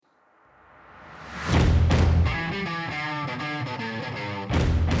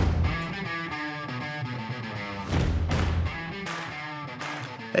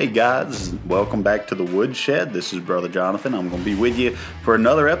Hey guys, welcome back to the Woodshed. This is Brother Jonathan. I'm going to be with you for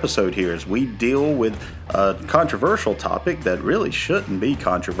another episode here as we deal with a controversial topic that really shouldn't be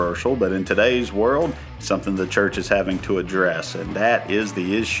controversial, but in today's world, something the church is having to address, and that is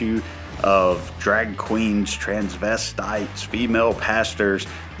the issue of drag queens, transvestites, female pastors,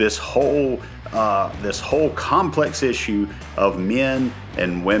 this whole complex issue of men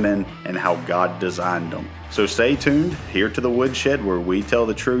and women and how God designed them. So stay tuned here to the Woodshed, where we tell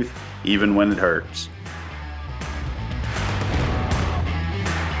the truth even when it hurts.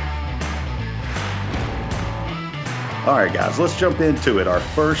 All right, guys, let's jump into it. Our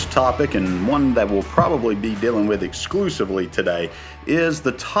first topic, and one that we'll probably be dealing with exclusively today, is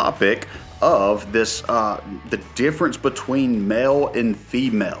the topic of this, the difference between male and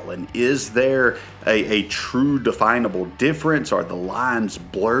female. And is there a true definable difference? Are the lines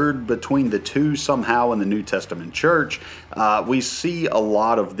blurred between the two somehow in the New Testament church? We see a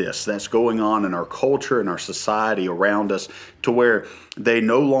lot of this that's going on in our culture and our society around us, to where they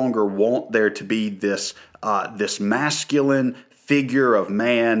no longer want there to be this masculine figure of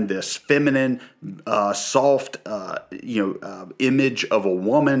man, this feminine, soft, image of a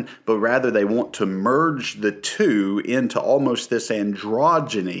woman, but rather they want to merge the two into almost this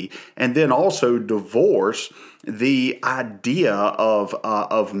androgyny, and then also divorce the idea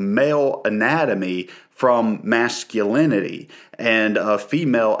of male anatomy from masculinity and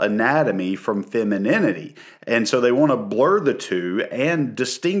female anatomy from femininity. And so they want to blur the two and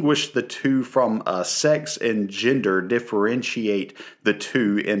distinguish the two from sex and gender, differentiate the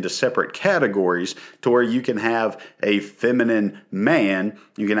two into separate categories, to where you can have a feminine man,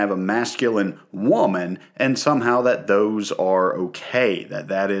 you can have a masculine woman, and somehow that those are okay,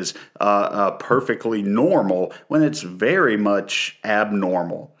 that is perfectly normal, when it's very much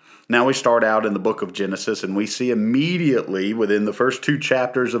abnormal. Now we start out in the book of Genesis, and we see immediately within the first two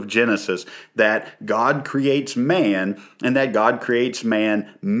chapters of Genesis that God creates man, and that God creates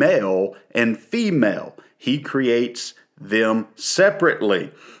man male and female. He creates them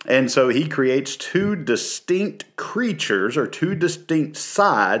separately. And so he creates two distinct creatures, or two distinct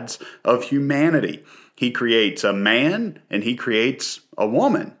sides of humanity. He creates a man and he creates a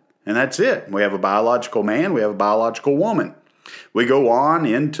woman. And that's it. We have a biological man, we have a biological woman. We go on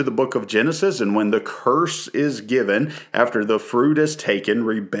into the book of Genesis, and when the curse is given, after the fruit is taken,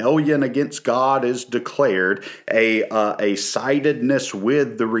 rebellion against God is declared, a sidedness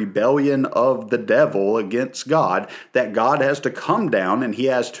with the rebellion of the devil against God, that God has to come down and he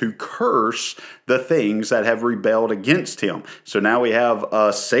has to curse the things that have rebelled against him. So now we have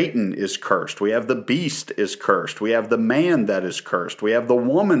Satan is cursed. We have the beast is cursed. We have the man that is cursed. We have the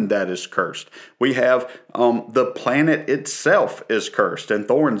woman that is cursed. We have the planet itself is cursed, and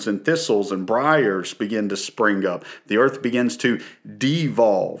thorns and thistles and briars begin to spring up. The earth begins to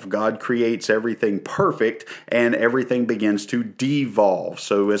devolve. God creates everything perfect, and everything begins to devolve.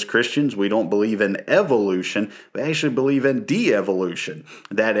 So as Christians, we don't believe in evolution. We actually believe in de-evolution,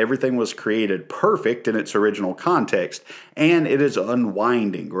 that everything was created perfect in its original context, and it is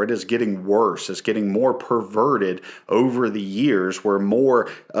unwinding, or it is getting worse. It's getting more perverted over the years. We're more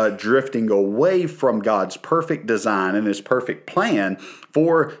drifting away from God's perfect design and his perfect plan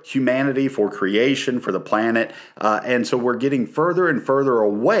for humanity, for creation, for the planet. And so we're getting further and further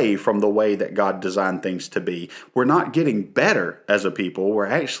away from the way that God designed things to be. We're not getting better as a people. We're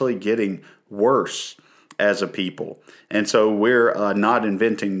actually getting worse as a people. And so we're not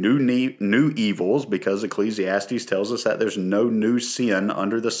inventing new evils, because Ecclesiastes tells us that there's no new sin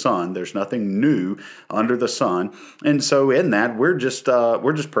under the sun. There's nothing new under the sun. And so in that, we're just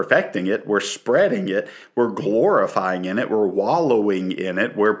perfecting it. We're spreading it. We're glorifying in it. We're wallowing in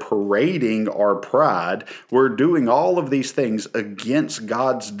it. We're parading our pride. We're doing all of these things against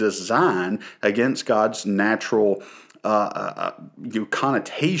God's design, against God's natural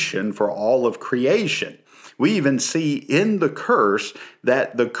connotation for all of creation. We even see in the curse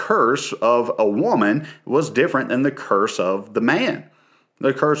that the curse of a woman was different than the curse of the man.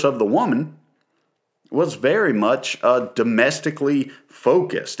 The curse of the woman was very much domestically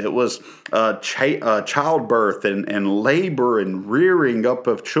focused. It was childbirth and labor and rearing up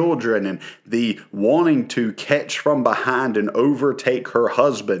of children, and the wanting to catch from behind and overtake her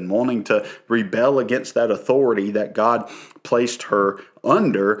husband, wanting to rebel against that authority that God placed her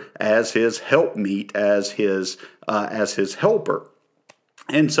under as his helpmeet, as his helper.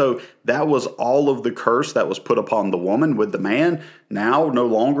 And so that was all of the curse that was put upon the woman. With the man, now no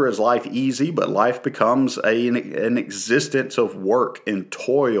longer is life easy, but life becomes an existence of work and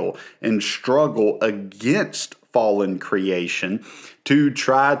toil and struggle against fallen creation to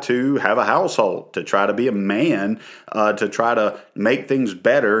try to have a household, to try to be a man, to try to make things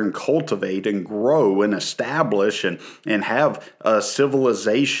better and cultivate and grow and establish and have a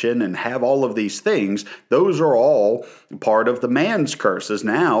civilization and have all of these things. Those are all part of the man's curses.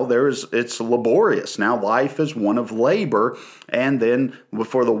 Now it's laborious. Now life is one of labor, and then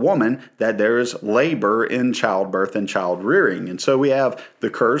for the woman that there is labor in childbirth and child rearing. And so we have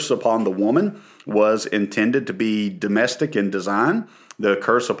the curse upon the woman was intended to be domestic in design. The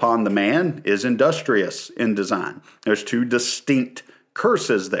curse upon the man is industrious in design. There's two distinct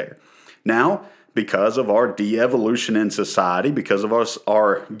curses there. Now, because of our de-evolution in society, because of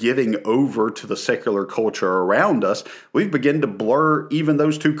our giving over to the secular culture around us, we've begun to blur even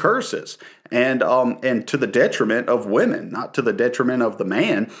those two curses. And to the detriment of women, not to the detriment of the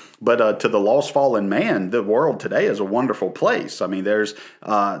man, but to the lost fallen man. The world today is a wonderful place. I mean, there's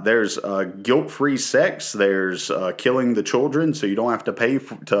guilt-free sex. There's killing the children so you don't have to pay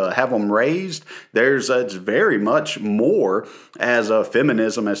to have them raised. It's very much more as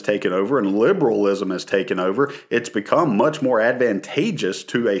feminism has taken over and liberalism has taken over. It's become much more advantageous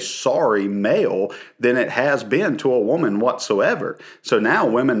to a sorry male than it has been to a woman whatsoever. So now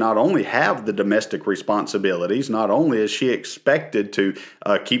women not only have the domestic responsibilities, not only is she expected to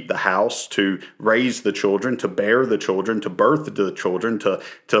keep the house, to raise the children, to bear the children, to birth the children,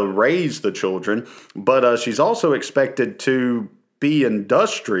 to raise the children, but she's also expected to be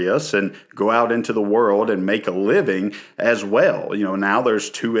industrious and go out into the world and make a living as well. You know, now there's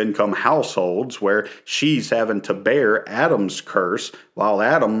two-income households where she's having to bear Adam's curse while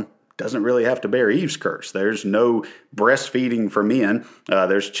Adam doesn't really have to bear Eve's curse. There's no breastfeeding for men.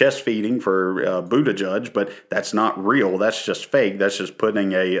 There's chest feeding for Buttigieg, but that's not real. That's just fake. That's just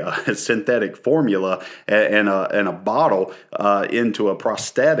putting a synthetic formula and a bottle into a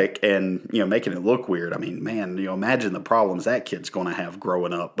prosthetic and making it look weird. I mean, man, imagine the problems that kid's going to have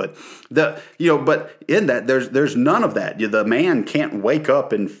growing up. But but in that there's none of that. The man can't wake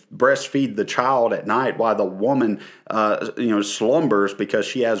up and breastfeed the child at night while the woman slumbers because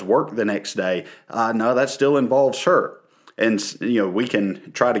she has work the next day. No, that still involves her. And we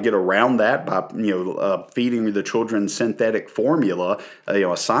can try to get around that by feeding the children synthetic formula,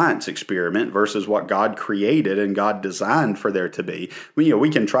 a science experiment versus what God created and God designed for there to be. We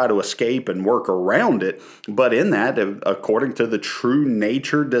can try to escape and work around it, but in that, according to the true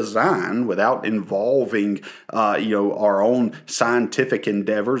nature design, without involving our own scientific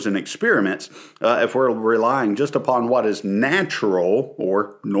endeavors and experiments, if we're relying just upon what is natural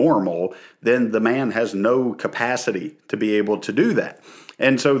or normal, then the man has no capacity to be able to do that.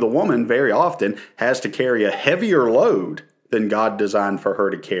 And so the woman very often has to carry a heavier load than God designed for her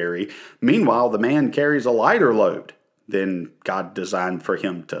to carry. Meanwhile, the man carries a lighter load than God designed for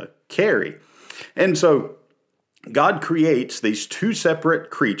him to carry. And so God creates these two separate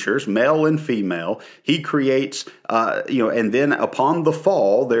creatures, male and female. He creates, and then upon the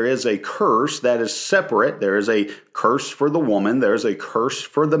fall, there is a curse that is separate. There is a curse for the woman. There's a curse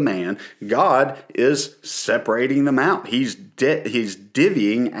for the man. God is separating them out. He's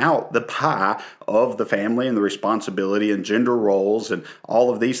divvying out the pie of the family and the responsibility and gender roles and all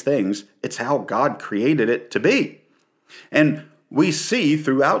of these things. It's how God created it to be. And we see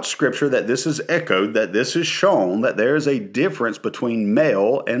throughout Scripture that this is echoed, that this is shown, that there is a difference between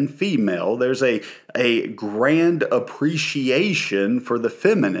male and female. There's a grand appreciation for the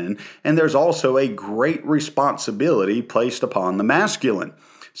feminine, and there's also a great responsibility placed upon the masculine.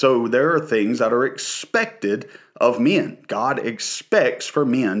 So there are things that are expected of men. God expects for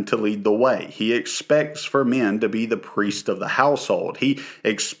men to lead the way. He expects for men to be the priest of the household. He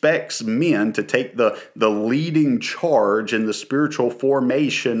expects men to take the leading charge in the spiritual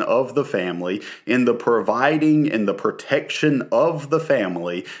formation of the family, in the providing and the protection of the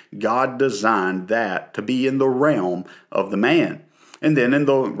family. God designed that to be in the realm of the man. And then in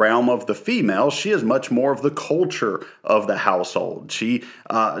the realm of the female, she is much more of the culture of the household. She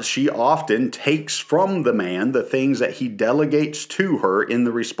often takes from the man the things that he delegates to her in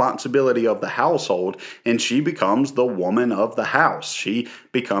the responsibility of the household, and she becomes the woman of the house. She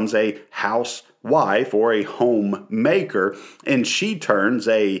becomes a housewife or a homemaker, and she turns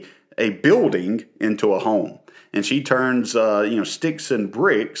a building into a home. And she turns, sticks and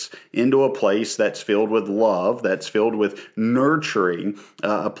bricks into a place that's filled with love, that's filled with nurturing,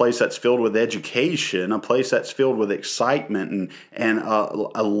 a place that's filled with education, a place that's filled with excitement and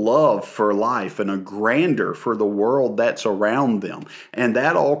a love for life and a grandeur for the world that's around them. And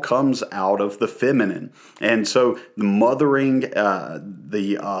that all comes out of the feminine. And so the mothering,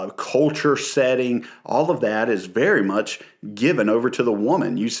 the culture setting, all of that is very much given over to the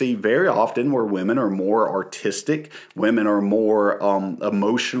woman. You see very often where women are more artistic, women are more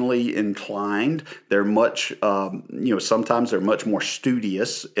emotionally inclined. They're much, sometimes they're much more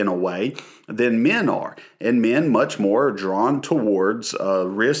studious in a way than men are. And men much more are drawn towards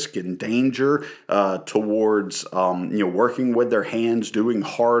risk and danger, towards working with their hands, doing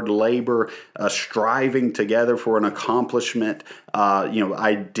hard labor, striving together for an accomplishment,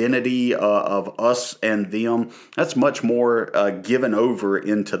 identity of us and them. That's much more given over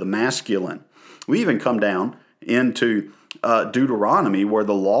into the masculine. We even come down into Deuteronomy, where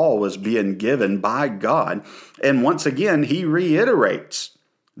the law was being given by God. And once again, he reiterates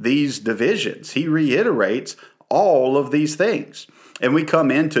these divisions. He reiterates all of these things. And we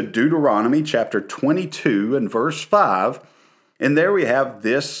come into Deuteronomy chapter 22 and verse 5, and there we have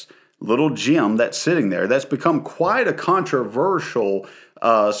this little gem that's sitting there that's become quite a controversial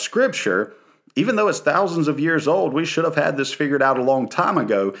scripture. Even though it's thousands of years old, we should have had this figured out a long time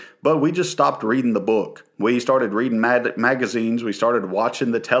ago, but we just stopped reading the book. We started reading magazines, we started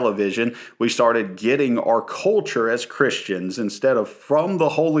watching the television, we started getting our culture as Christians instead of from the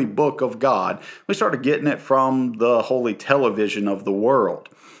holy book of God. We started getting it from the holy television of the world.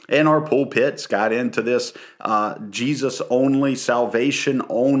 And our pulpits got into this Jesus-only,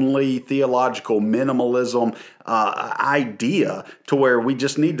 salvation-only, theological minimalism idea to where we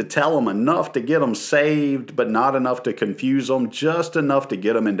just need to tell them enough to get them saved, but not enough to confuse them, just enough to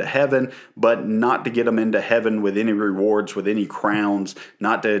get them into heaven, but not to get them into heaven with any rewards, with any crowns,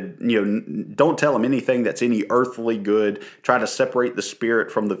 not to, don't tell them anything that's any earthly good, try to separate the spirit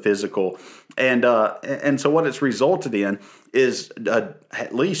from the physical. And so what it's resulted in is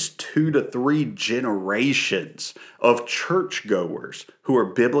at least 2 to 3 generations of churchgoers who are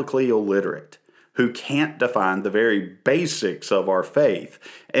biblically illiterate, who can't define the very basics of our faith.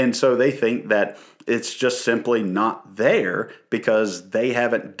 And so they think that it's just simply not there because they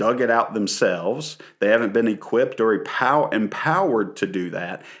haven't dug it out themselves. They haven't been equipped or empowered to do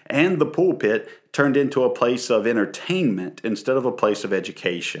that. And the pulpit turned into a place of entertainment instead of a place of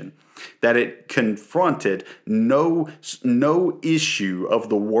education. That it confronted no issue of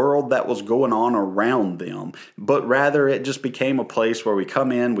the world that was going on around them, but rather it just became a place where we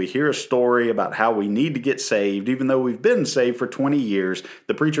come in, we hear a story about how we need to get saved, even though we've been saved for 20 years.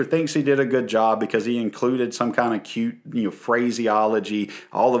 The preacher thinks he did a good job because he included some kind of cute, phraseology.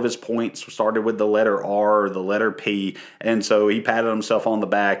 All of his points started with the letter R or the letter P, and so he patted himself on the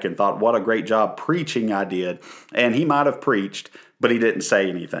back and thought, what a great job preaching I did. And he might have preached, but he didn't say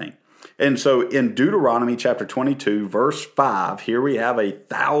anything. And so in Deuteronomy chapter 22, verse 5, here we have a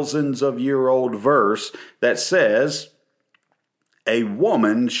thousands of year old verse that says, "A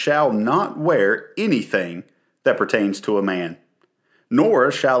woman shall not wear anything that pertains to a man, nor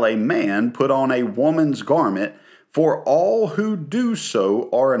shall a man put on a woman's garment, for all who do so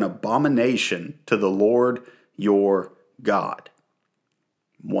are an abomination to the Lord your God."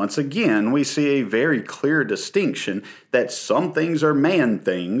 Once again, we see a very clear distinction that some things are man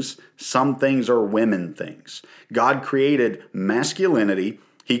things, some things are women things. God created masculinity,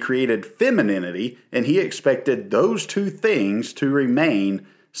 He created femininity, and He expected those two things to remain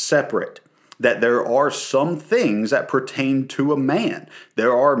separate. That there are some things that pertain to a man.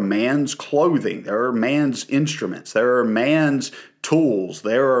 There are man's clothing, there are man's instruments, there are man's tools,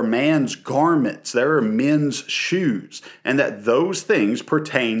 there are man's garments, there are men's shoes, and that those things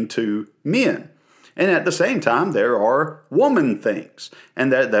pertain to men. And at the same time, there are woman things,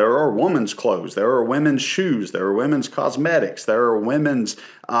 and that there are women's clothes, there are women's shoes, there are women's cosmetics, there are women's,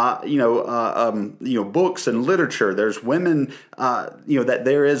 books and literature. There's women, that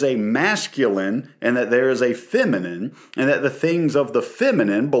there is a masculine and that there is a feminine, and that the things of the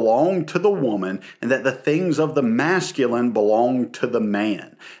feminine belong to the woman, and that the things of the masculine belong to the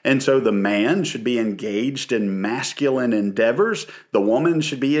man. And so the man should be engaged in masculine endeavors. The woman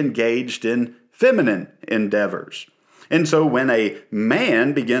should be engaged in feminine endeavors. And so when a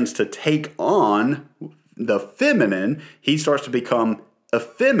man begins to take on the feminine, he starts to become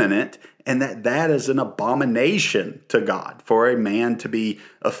effeminate, and that is an abomination to God, for a man to be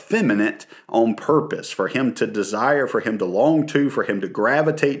effeminate on purpose, for him to desire, for him to long to, for him to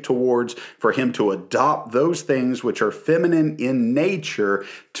gravitate towards, for him to adopt those things which are feminine in nature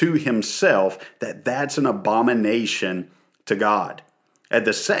to himself, that's an abomination to God. At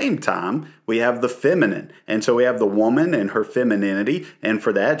the same time, we have the feminine. And so we have the woman and her femininity. And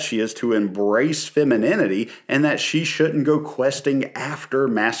for that, she is to embrace femininity and that she shouldn't go questing after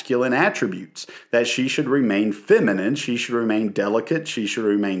masculine attributes. That she should remain feminine. She should remain delicate. She should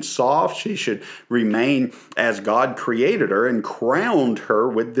remain soft. She should remain as God created her and crowned her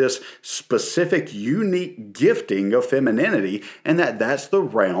with this specific, unique gifting of femininity. And that's the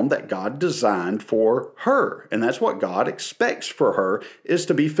realm that God designed for her. And that's what God expects for her, is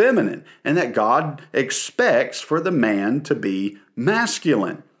to be feminine, and that God expects for the man to be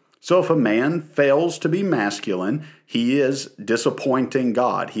masculine. So if a man fails to be masculine, he is disappointing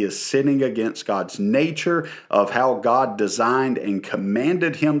God. He is sinning against God's nature of how God designed and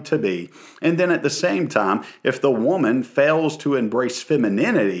commanded him to be. And then at the same time, if the woman fails to embrace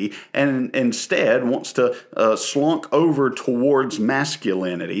femininity and instead wants to slunk over towards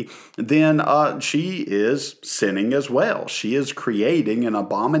masculinity, then she is sinning as well. She is creating an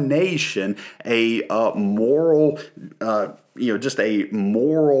abomination, a moral just a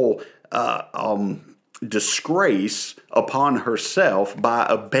moral disgrace upon herself by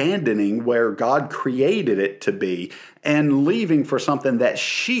abandoning where God created it to be and leaving for something that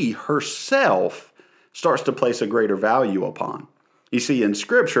she herself starts to place a greater value upon. You see, in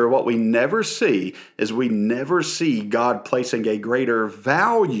Scripture, what we never see is we never see God placing a greater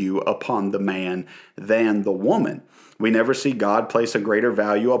value upon the man than the woman. We never see God place a greater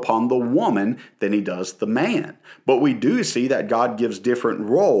value upon the woman than he does the man. But we do see that God gives different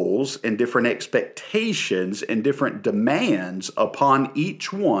roles and different expectations and different demands upon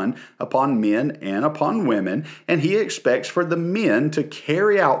each one, upon men and upon women. And he expects for the men to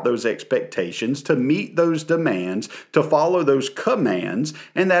carry out those expectations, to meet those demands, to follow those commands,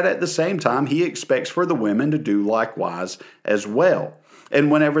 and that at the same time, he expects for the women to do likewise as well. And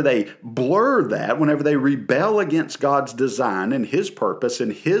whenever they blur that, whenever they rebel against God's design and his purpose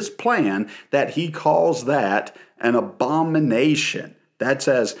and his plan, that he calls that an abomination. That's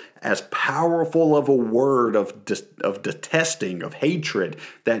as powerful of a word of detesting, of hatred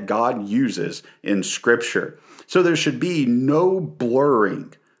that God uses in Scripture. So there should be no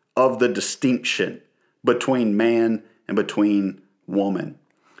blurring of the distinction between man and between woman.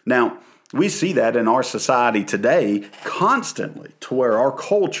 Now, we see that in our society today constantly, to where our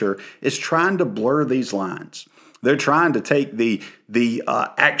culture is trying to blur these lines. They're trying to take the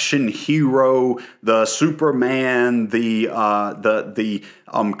action hero, the Superman, the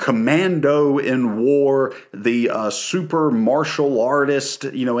commando in war, the super martial artist,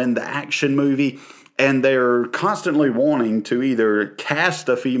 in the action movie. And they're constantly wanting to either cast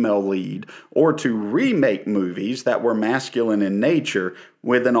a female lead or to remake movies that were masculine in nature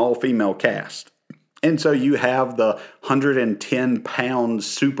with an all-female cast. And so you have the 110-pound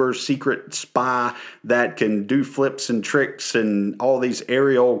super secret spy that can do flips and tricks and all these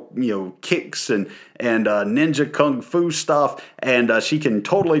aerial, kicks and ninja kung fu stuff, and she can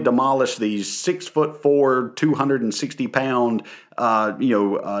totally demolish these 6'4", 260-pound,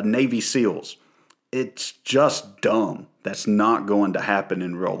 Navy SEALs. It's just dumb. That's not going to happen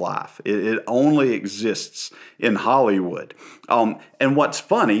in real life. It only exists in Hollywood. And what's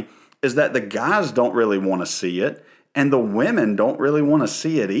funny is that the guys don't really want to see it, and the women don't really want to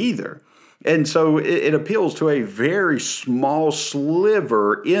see it either. And so it appeals to a very small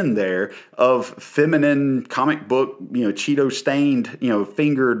sliver in there of feminine comic book, Cheeto-stained,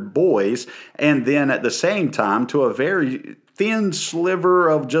 fingered boys, and then at the same time to a very thin sliver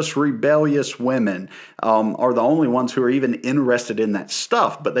of just rebellious women are the only ones who are even interested in that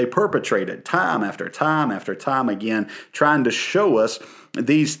stuff. But they perpetrate it time after time after time again, trying to show us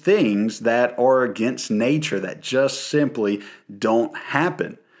these things that are against nature, that just simply don't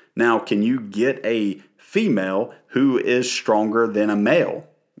happen. Now, can you get a female who is stronger than a male?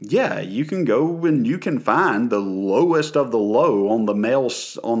 Yeah, you can go and you can find the lowest of the low on the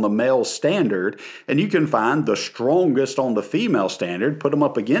male standard, and you can find the strongest on the female standard, put them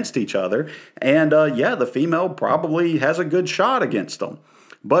up against each other, and the female probably has a good shot against them.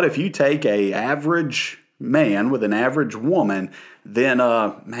 But if you take a average man with an average woman, then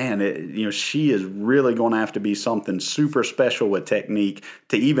she is really going to have to be something super special with technique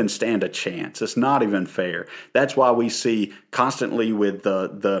to even stand a chance. It's not even fair. That's why we see constantly with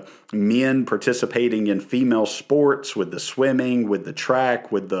the men participating in female sports, with the swimming, with the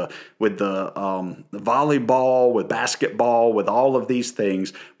track, with the volleyball, with basketball, with all of these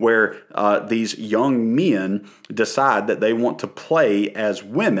things, where these young men decide that they want to play as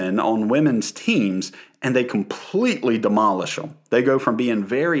women on women's teams, and they completely demolish them. They go from being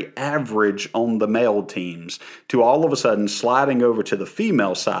very average on the male teams to all of a sudden sliding over to the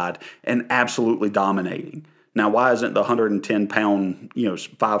female side and absolutely dominating. Now, why isn't the 110-pound,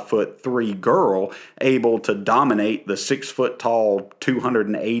 5'3" girl able to dominate the 6-foot tall,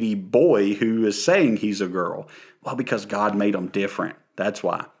 280 boy who is saying he's a girl? Well, because God made them different. That's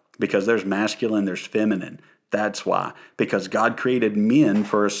why. Because there's masculine, there's feminine. That's why. Because God created men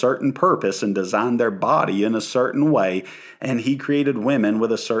for a certain purpose and designed their body in a certain way, and He created women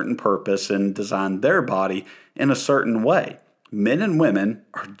with a certain purpose and designed their body in a certain way. Men and women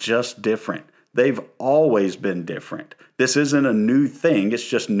are just different. They've always been different. This isn't a new thing. It's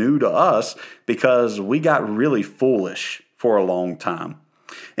just new to us because we got really foolish for a long time.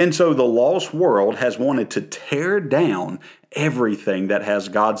 And so the lost world has wanted to tear down everything that has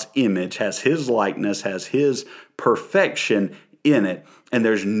God's image, has His likeness, has His perfection in it. And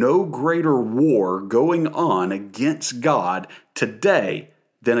there's no greater war going on against God today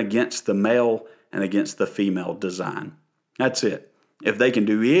than against the male and against the female design. That's it. If they can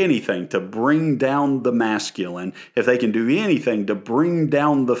do anything to bring down the masculine, if they can do anything to bring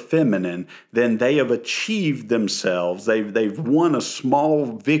down the feminine, then they have achieved themselves. They've won a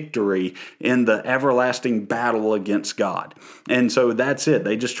small victory in the everlasting battle against God. And so that's it.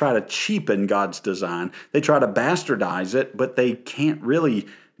 They just try to cheapen God's design. They try to bastardize it, but they can't really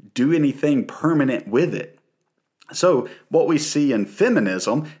do anything permanent with it. So what we see in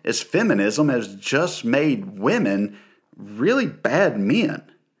feminism is feminism has just made women really bad men,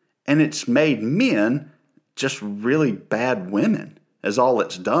 and it's made men just really bad women is all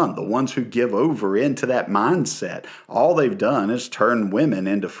it's done. The ones who give over into that mindset, all they've done is turn women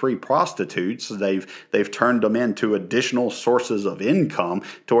into free prostitutes. They've turned them into additional sources of income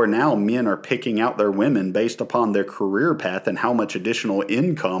to where now men are picking out their women based upon their career path and how much additional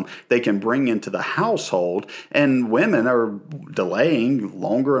income they can bring into the household. And women are delaying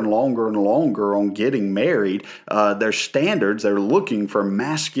longer and longer and longer on getting married. Their standards, they're looking for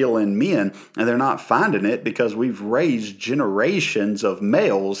masculine men, and they're not finding it because we've raised generations of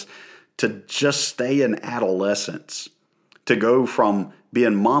males to just stay in adolescence, to go from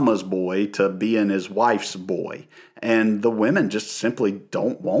being mama's boy to being his wife's boy. And the women just simply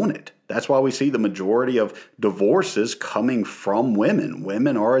don't want it. That's why we see the majority of divorces coming from women.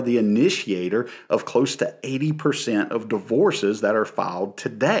 Women are the initiator of close to 80% of divorces that are filed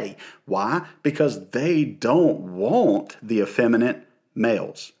today. Why? Because they don't want the effeminate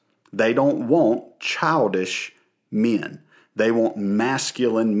males. They don't want childish men. They want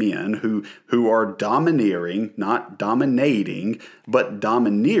masculine men who are domineering, not dominating, but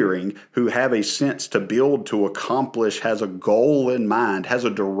domineering, who have a sense to build, to accomplish, has a goal in mind, has a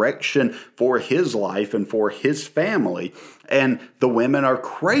direction for his life and for his family. And the women are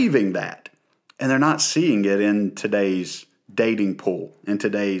craving that. And they're not seeing it in today's dating pool, in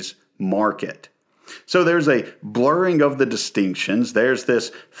today's market. So there's a blurring of the distinctions. There's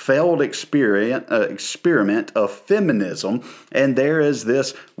this failed experiment of feminism, and there is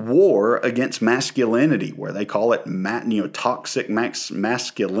this war against masculinity, where they call it toxic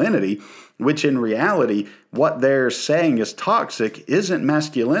masculinity, which in reality, what they're saying is toxic isn't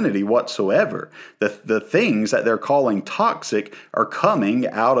masculinity whatsoever. The things that they're calling toxic are coming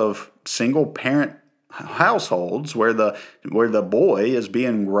out of single parent households where the boy is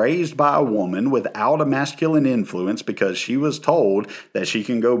being raised by a woman without a masculine influence because she was told that she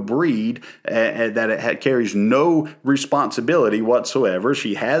can go breed, that it carries no responsibility whatsoever.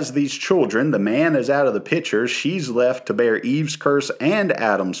 She has these children. The man is out of the picture. She's left to bear Eve's curse and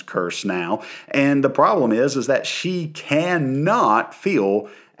Adam's curse now. And the problem is that she cannot fill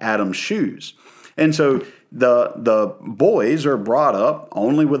Adam's shoes. And so the boys are brought up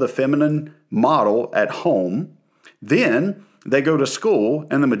only with a feminine model at home. Then they go to school,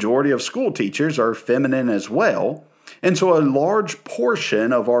 and the majority of school teachers are feminine as well. And so a large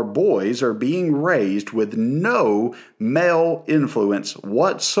portion of our boys are being raised with no male influence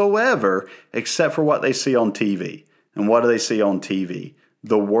whatsoever, except for what they see on TV. And what do they see on TV?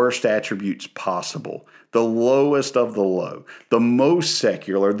 The worst attributes possible, the lowest of the low, the most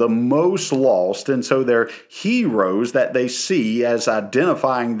secular, the most lost. And so their heroes that they see as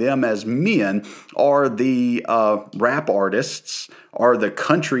identifying them as men are the rap artists, are the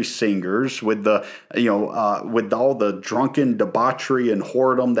country singers with the with all the drunken debauchery and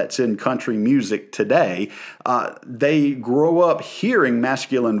whoredom that's in country music today. They grow up hearing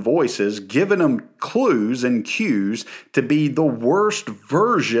masculine voices, giving them clues and cues to be the worst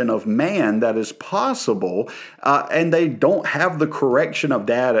version of man that is possible, and they don't have the correction of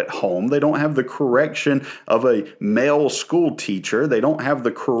dad at home. They don't have the correction of a male school teacher. They don't have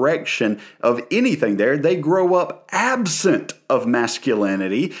the correction of anything there. They grow up absent of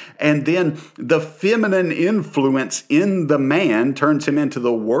masculinity, and then the feminine influence in the man turns him into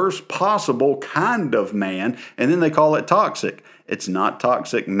the worst possible kind of man, and then they call it toxic. It's not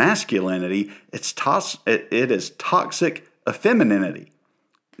toxic masculinity, it is toxic femininity.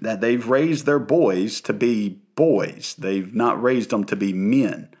 That they've raised their boys to be boys. They've not raised them to be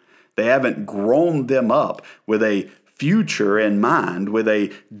men. They haven't grown them up with a future in mind, with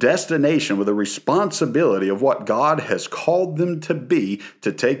a destination, with a responsibility of what God has called them to be,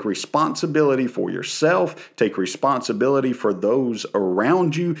 to take responsibility for yourself, take responsibility for those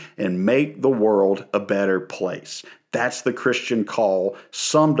around you, and make the world a better place. That's the Christian call,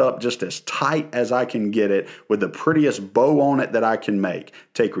 summed up just as tight as I can get it, with the prettiest bow on it that I can make.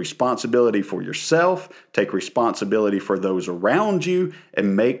 Take responsibility for yourself, take responsibility for those around you,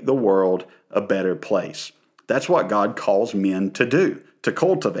 and make the world a better place. That's what God calls men to do, to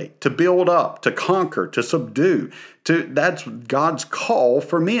cultivate, to build up, to conquer, to subdue. That's God's call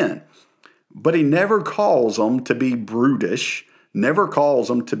for men. But he never calls them to be brutish, never calls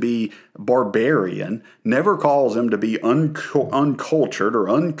them to be barbarian, never calls them to be uncultured or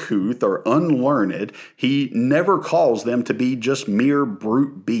uncouth or unlearned. He never calls them to be just mere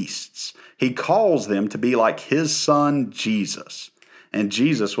brute beasts. He calls them to be like his son, Jesus. And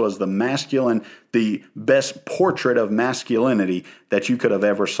Jesus was the best portrait of masculinity that you could have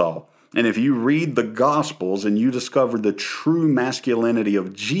ever saw. And if you read the Gospels and you discover the true masculinity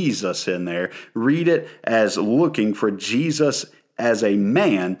of Jesus in there, read it as looking for Jesus as a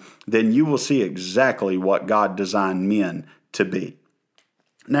man, then you will see exactly what God designed men to be.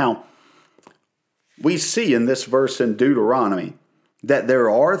 Now, we see in this verse in Deuteronomy that there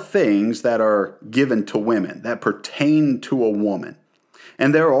are things that are given to women, that pertain to a woman.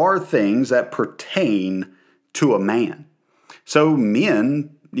 And there are things that pertain to a man. So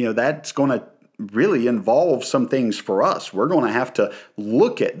men, that's going to really involve some things for us. We're going to have to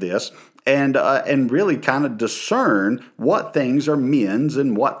look at this and really kind of discern what things are men's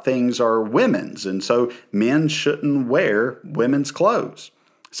and what things are women's. And so men shouldn't wear women's clothes.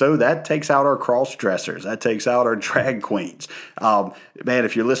 So that takes out our cross-dressers. That takes out our drag queens. Man,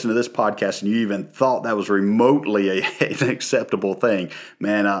 if you're listening to this podcast and you even thought that was remotely an acceptable thing,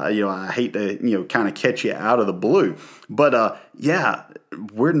 man, I hate to, kind of catch you out of the blue. But,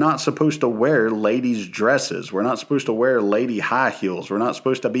 we're not supposed to wear ladies' dresses. We're not supposed to wear lady high heels. We're not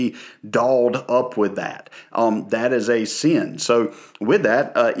supposed to be dolled up with that. That is a sin. So with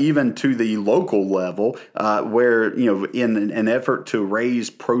that, even to the local level, where, in an effort to raise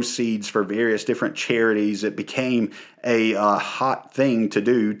proceeds for various different charities, it became a hot thing to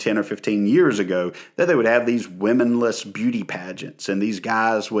do 10 or 15 years ago, that they would have these womenless beauty pageants, and these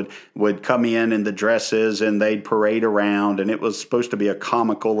guys would come in the dresses and they'd parade around, and it was supposed to be a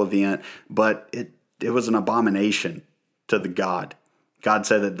comical event, but it was an abomination to the God. God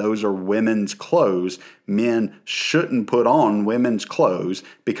said that those are women's clothes. Men shouldn't put on women's clothes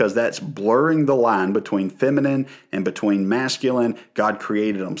because that's blurring the line between feminine and between masculine. God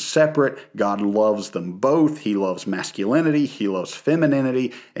created them separate. God loves them both. He loves masculinity. He loves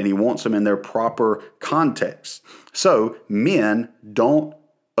femininity, and he wants them in their proper context. So men don't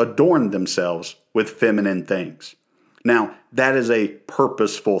adorn themselves with feminine things. Now, that is a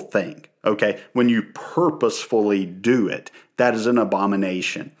purposeful thing, okay? When you purposefully do it, that is an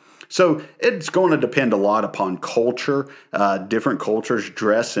abomination. So it's going to depend a lot upon culture. Different cultures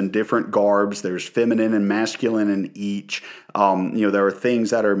dress in different garbs. There's feminine and masculine in each. There are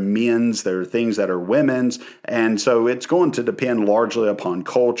things that are men's. There are things that are women's. And so it's going to depend largely upon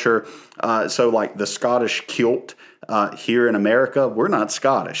culture. So like the Scottish kilt here in America, we're not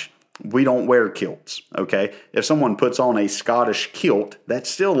Scottish. We don't wear kilts, okay? If someone puts on a Scottish kilt,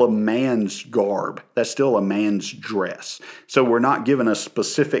 that's still a man's garb. That's still a man's dress. So we're not given a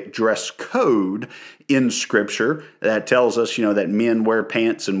specific dress code in Scripture that tells us, that men wear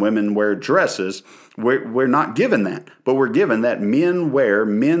pants and women wear dresses. We're not given that, but we're given that men wear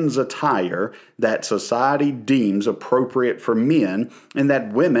men's attire that society deems appropriate for men, and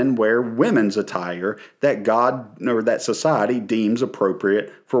that women wear women's attire that that society deems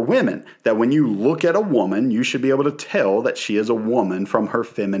appropriate for women. That when you look at a woman, you should be able to tell that she is a woman from her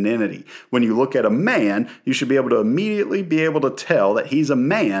femininity. When you look at a man, you should be able to immediately be able to tell that he's a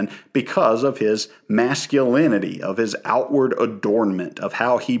man because of his masculinity, of his outward adornment, of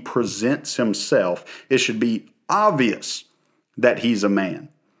how he presents himself. It should be obvious that he's a man.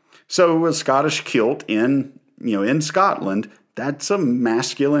 So a Scottish kilt in Scotland, that's a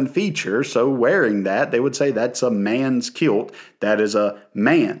masculine feature. So wearing that, they would say that's a man's kilt. that is a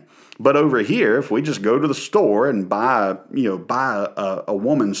man. But over here, if we just go to the store and buy a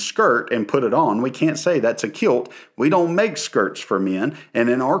woman's skirt and put it on, we can't say that's a kilt. We don't make skirts for men. And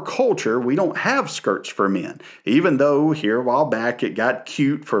in our culture, we don't have skirts for men. Even though here a while back it got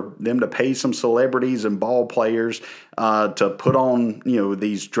cute for them to pay some celebrities and ball players to put on,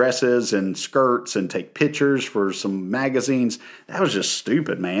 these dresses and skirts and take pictures for some magazines. That was just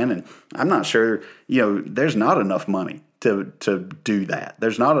stupid, man. And I'm not sure, there's not enough money to do that.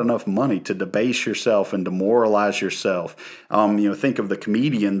 There's not enough money to debase yourself and demoralize yourself. Think of the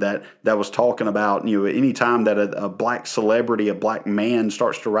comedian that was talking about, any time that a black celebrity, a black man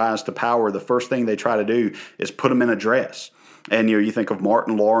starts to rise to power, the first thing they try to do is put him in a dress. And you think of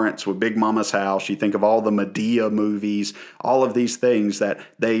Martin Lawrence with Big Mama's House. You think of all the Medea movies, all of these things that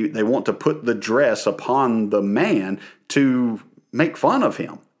they want to put the dress upon the man to make fun of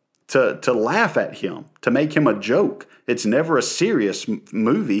him, to laugh at him, to make him a joke. It's never a serious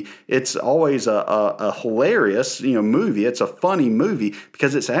movie. It's always a hilarious, movie. It's a funny movie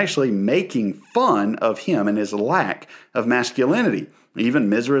because it's actually making fun of him and his lack of masculinity. Even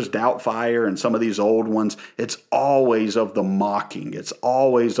Mrs. Doubtfire and some of these old ones, it's always of the mocking. It's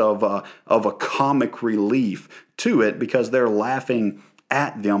always of a comic relief to it because they're laughing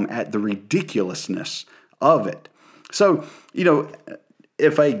at them, at the ridiculousness of it. So,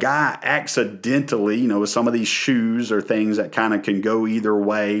 if a guy accidentally, with some of these shoes or things that kind of can go either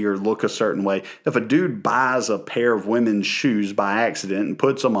way or look a certain way, if a dude buys a pair of women's shoes by accident and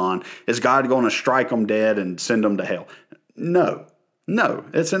puts them on, is God going to strike them dead and send them to hell? No,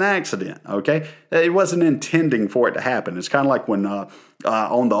 it's an accident, okay? It wasn't intending for it to happen. It's kind of like when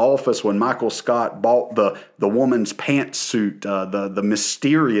on The Office, when Michael Scott bought the woman's pantsuit, the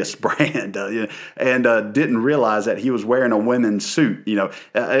Mysterious brand, and didn't realize that he was wearing a women's suit.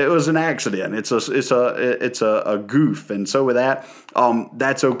 It was an accident. It's a goof, and so with that,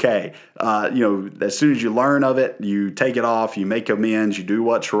 that's okay. As soon as you learn of it, you take it off, you make amends, you do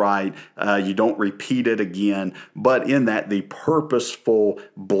what's right, you don't repeat it again. But in that, the purposeful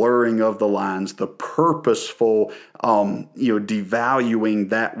blurring of the lines, the purposeful, devaluing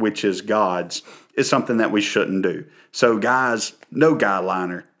that which is God's is something that we shouldn't do. So guys, no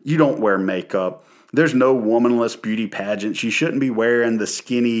guyliner. You don't wear makeup. There's no womanless beauty pageants. You shouldn't be wearing the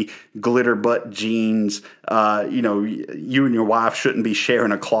skinny glitter butt jeans. You and your wife shouldn't be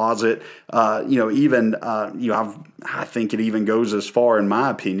sharing a closet. I think it even goes as far, in my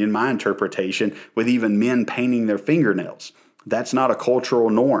opinion, my interpretation, with even men painting their fingernails. That's not a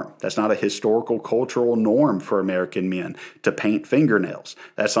cultural norm. That's not a historical cultural norm for American men to paint fingernails.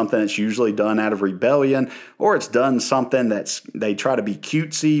 That's something that's usually done out of rebellion, or it's done something they try to be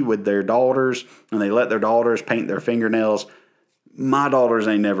cutesy with their daughters and they let their daughters paint their fingernails. My daughters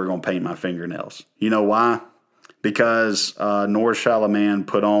ain't never going to paint my fingernails. You know why? Because nor shall a man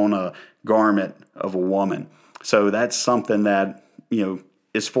put on a garment of a woman. So that's something that,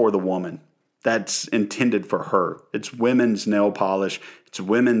 is for the woman. That's intended for her. It's women's nail polish. It's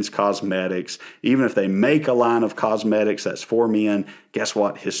women's cosmetics. Even if they make a line of cosmetics that's for men, guess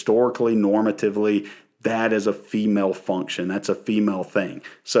what? Historically, normatively, that is a female function. That's a female thing.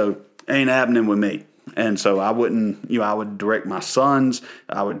 So ain't happening with me. And so I wouldn't, I would direct my sons,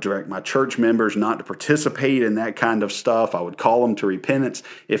 I would direct my church members not to participate in that kind of stuff. I would call them to repentance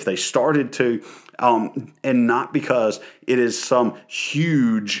if they started to, and not because it is some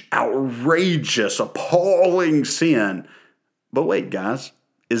huge, outrageous, appalling sin. But wait, guys,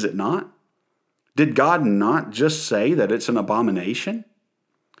 is it not? Did God not just say that it's an abomination?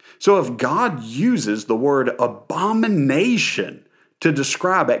 So if God uses the word abomination to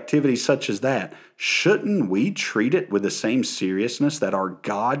describe activities such as that, shouldn't we treat it with the same seriousness that our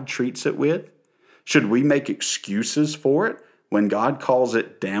God treats it with? Should we make excuses for it when God calls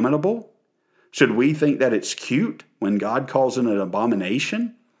it damnable? Should we think that it's cute when God calls it an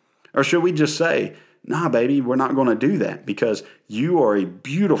abomination? Or should we just say, nah, baby, we're not going to do that because you are a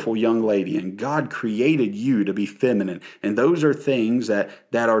beautiful young lady and God created you to be feminine. And those are things that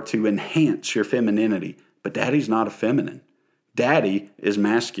are to enhance your femininity. But daddy's not a feminine. Daddy is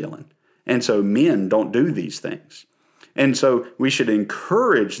masculine. And so men don't do these things. And so we should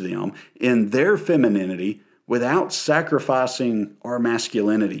encourage them in their femininity without sacrificing our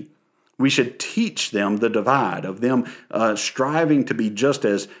masculinity. We should teach them the divide of them striving to be just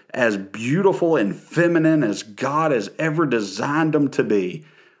as beautiful and feminine as God has ever designed them to be,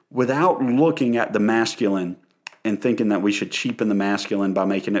 without looking at the masculine and thinking that we should cheapen the masculine by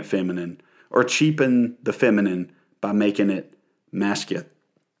making it feminine, or cheapen the feminine by making it masculine.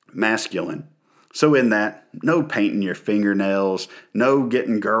 So in that, no painting your fingernails, no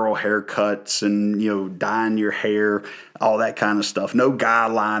getting girl haircuts and, dyeing your hair, all that kind of stuff. No guy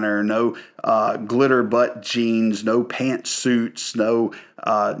liner, no glitter butt jeans, no pantsuits, no,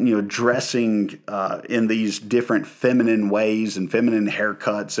 dressing in these different feminine ways and feminine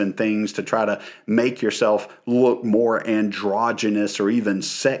haircuts and things to try to make yourself look more androgynous or even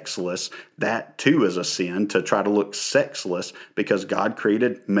sexless. That too is a sin, to try to look sexless, because God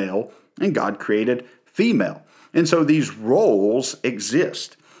created male and God created female. And so these roles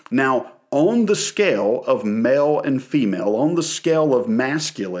exist. Now, on the scale of male and female, on the scale of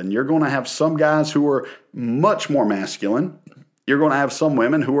masculine, you're going to have some guys who are much more masculine. You're going to have some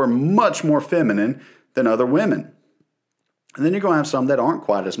women who are much more feminine than other women. And then you're going to have some that aren't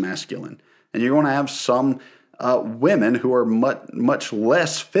quite as masculine. And you're going to have some women who are much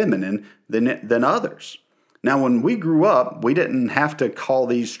less feminine than others. Now, when we grew up, we didn't have to call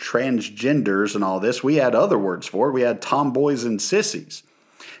these transgenders and all this. We had other words for it. We had tomboys and sissies.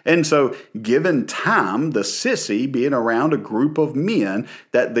 And so, given time, the sissy being around a group of men,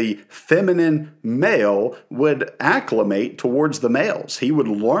 that the feminine male would acclimate towards the males. He would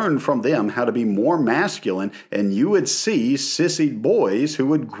learn from them how to be more masculine, and you would see sissy boys who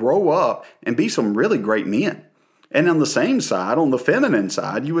would grow up and be some really great men. And on the same side, on the feminine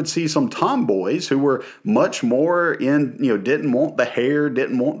side, you would see some tomboys who were much more didn't want the hair,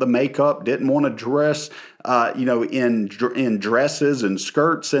 didn't want the makeup, didn't want to dress, in dresses and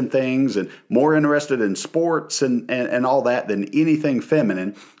skirts and things, and more interested in sports and all that than anything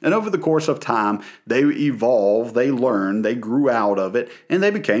feminine. And over the course of time, they evolved, they learned, they grew out of it, and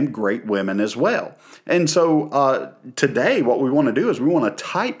they became great women as well. And so today, what we want to do is we want to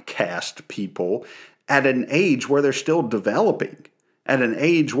typecast people at an age where they're still developing, at an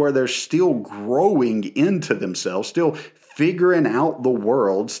age where they're still growing into themselves, still figuring out the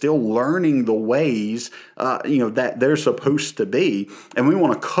world, still learning the ways, that they're supposed to be. And we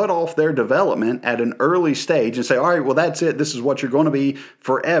want to cut off their development at an early stage and say, all right, well, that's it. This is what you're going to be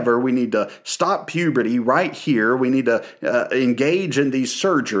forever. We need to stop puberty right here. We need to engage in these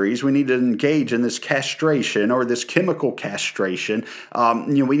surgeries. We need to engage in this castration or this chemical castration.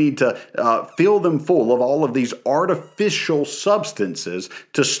 We need to fill them full of all of these artificial substances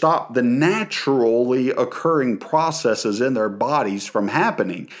to stop the naturally occurring processes in their bodies from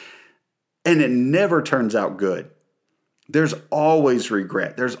happening. And it never turns out good. There's always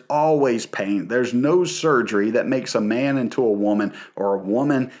regret. There's always pain. There's no surgery that makes a man into a woman or a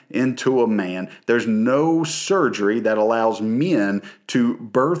woman into a man. There's no surgery that allows men to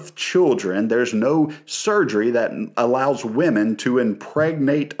birth children. There's no surgery that allows women to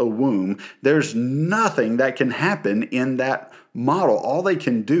impregnate a womb. There's nothing that can happen in that model. All they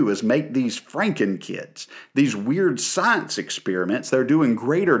can do is make these Franken-kids, these weird science experiments. They're doing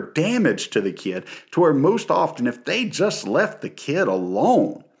greater damage to the kid, to where most often, if they just left the kid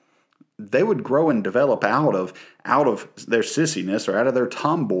alone, they would grow and develop out of their sissiness or out of their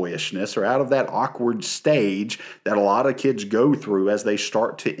tomboyishness or out of that awkward stage that a lot of kids go through as they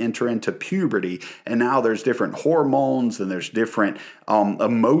start to enter into puberty. And now there's different hormones and there's different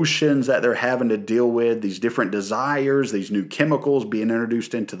emotions that they're having to deal with, these different desires, these new chemicals being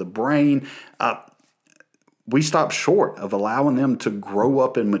introduced into the brain. We stop short of allowing them to grow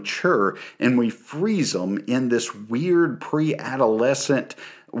up and mature, and we freeze them in this weird pre-adolescent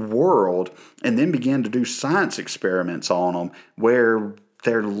world and then begin to do science experiments on them where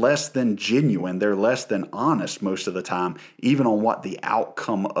they're less than genuine, they're less than honest most of the time, even on what the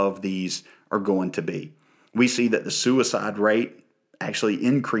outcome of these are going to be. We see that the suicide rate actually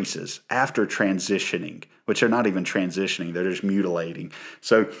increases after transitioning, which they're not even transitioning, they're just mutilating.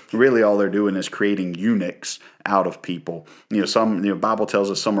 So really all they're doing is creating eunuchs out of people. Bible tells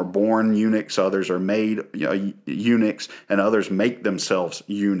us some are born eunuchs, others are made eunuchs, and others make themselves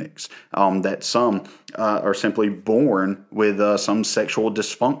eunuchs. That some are simply born with some sexual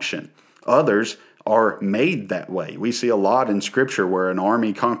dysfunction. Others are made that way. We see a lot in Scripture where an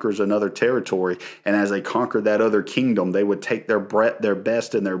army conquers another territory, and as they conquered that other kingdom, they would take their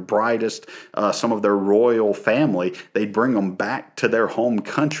best and their brightest, some of their royal family, they'd bring them back to their home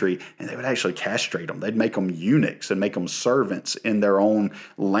country, and they would actually castrate them. They'd make them eunuchs and make them servants in their own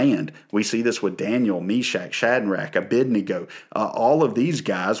land. We see this with Daniel, Meshach, Shadrach, Abednego. All of these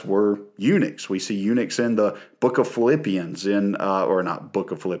guys were eunuchs. We see eunuchs in the book of Philippians, in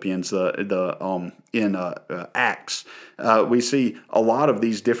Acts. We see a lot of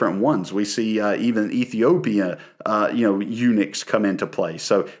these different ones. We see even Ethiopia, eunuchs come into play.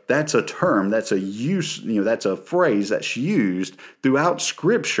 So that's a term, that's a use, that's a phrase that's used throughout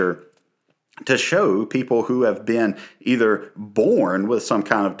Scripture to show people who have been either born with some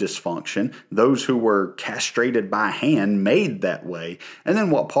kind of dysfunction, those who were castrated by hand, made that way, and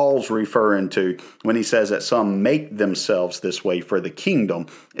then what Paul's referring to when he says that some make themselves this way for the kingdom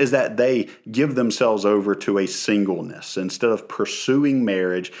is that they give themselves over to a singleness. Instead of pursuing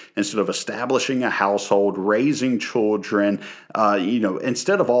marriage, instead of establishing a household, raising children,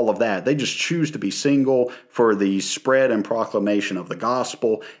 instead of all of that, they just choose to be single for the spread and proclamation of the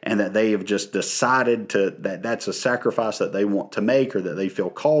gospel, and that they have just decided that that's a sacrifice that they want to make or that they feel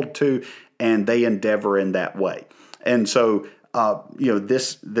called to, and they endeavor in that way. And so,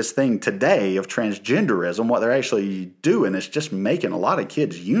 this thing today of transgenderism, what they're actually doing is just making a lot of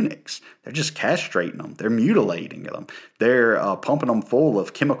kids eunuchs. They're just castrating them. They're mutilating them. They're pumping them full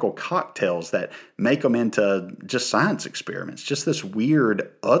of chemical cocktails that make them into just science experiments, just this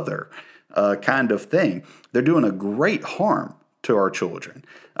weird other kind of thing. They're doing a great harm to our children.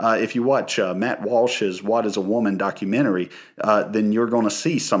 If you watch Matt Walsh's What is a Woman documentary, then you're going to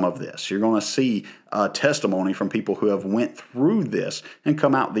see some of this. You're going to see testimony from people who have went through this and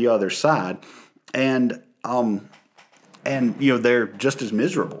come out the other side, and they're just as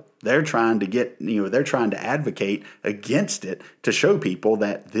miserable. They're trying to advocate against it to show people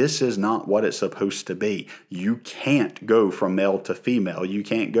that this is not what it's supposed to be. You can't go from male to female. You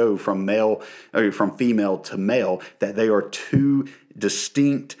can't go from female to male, that they are two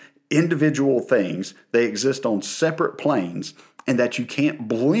distinct individual things. They exist on separate planes, and that you can't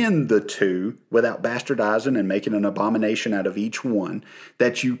blend the two without bastardizing and making an abomination out of each one,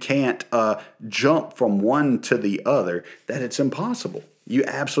 that you can't jump from one to the other, that it's impossible. You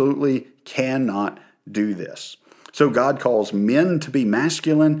absolutely cannot do this. So God calls men to be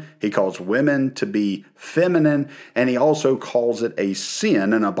masculine, he calls women to be feminine, and he also calls it a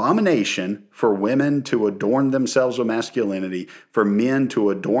sin, an abomination, for women to adorn themselves with masculinity, for men to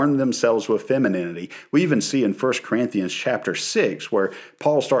adorn themselves with femininity. We even see in 1 Corinthians chapter 6 where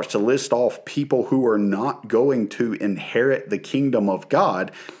Paul starts to list off people who are not going to inherit the kingdom of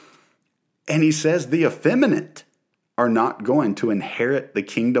God, and he says the effeminate are not going to inherit the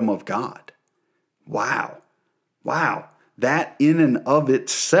kingdom of God. Wow. That in and of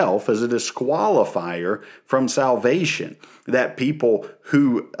itself is a disqualifier from salvation. That people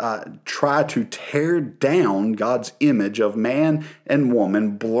who try to tear down God's image of man and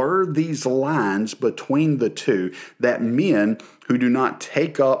woman blur these lines between the two. That men who do not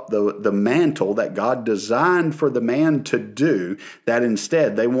take up the mantle that God designed for the man to do, that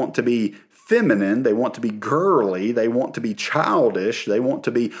instead they want to be feminine, they want to be girly, they want to be childish, they want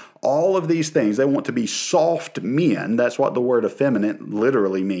to be all of these things. They want to be soft men. That's what the word effeminate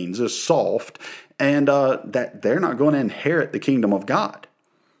literally means, is soft, and that they're not going to inherit the kingdom of God.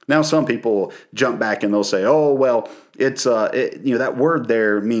 Now, some people jump back and they'll say, "Oh, well, it's that word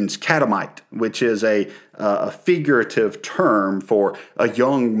there means catamite, which is a figurative term for a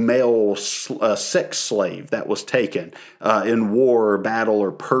young male sex slave that was taken in war or battle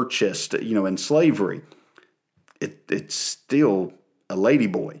or purchased, in slavery. It's still a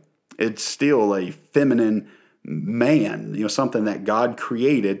ladyboy. It's still a feminine man, something that God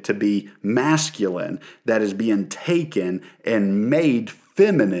created to be masculine, that is being taken and made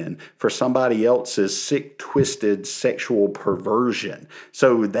feminine for somebody else's sick, twisted sexual perversion.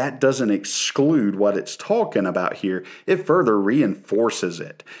 So that doesn't exclude what it's talking about here. It further reinforces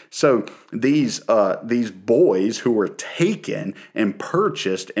it. So these boys who were taken and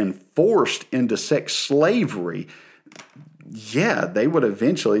purchased and forced into sex slavery, they would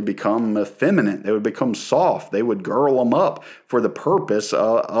eventually become effeminate. They would become soft. They would girl them up for the purpose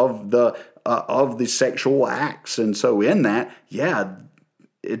of the sexual acts. And so in that,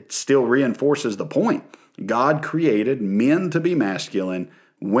 it still reinforces the point. God created men to be masculine,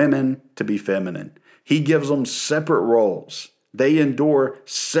 women to be feminine. He gives them separate roles. They endure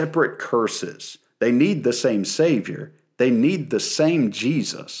separate curses. They need the same Savior. They need the same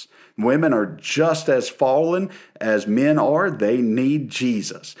Jesus. Women are just as fallen as men are. They need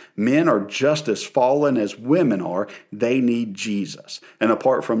Jesus. Men are just as fallen as women are. They need Jesus. And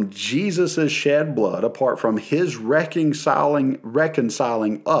apart from Jesus' shed blood, apart from his reconciling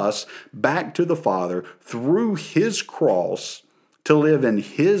us back to the Father through his cross to live in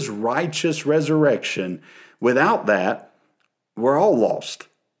his righteous resurrection, without that, we're all lost.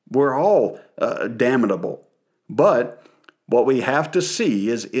 We're all damnable. But what we have to see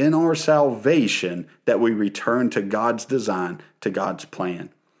is in our salvation that we return to God's design, to God's plan.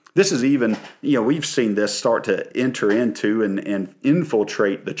 This is even, we've seen this start to enter into and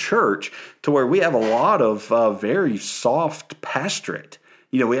infiltrate the church to where we have a lot of very soft pastorate.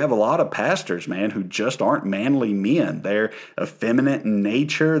 We have a lot of pastors, man, who just aren't manly men. They're effeminate in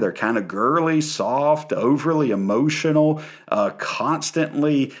nature. They're kind of girly, soft, overly emotional,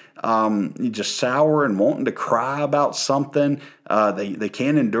 constantly just sour and wanting to cry about something. They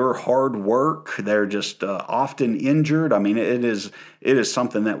can't endure hard work. They're just often injured. I mean, it is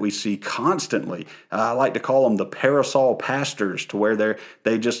something that we see constantly. I like to call them the parasol pastors, to where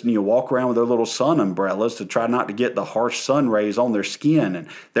they just walk around with their little sun umbrellas to try not to get the harsh sun rays on their skin, and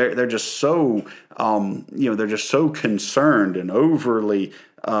they're just so they're just so concerned and overly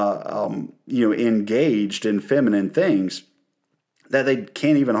engaged in feminine things that they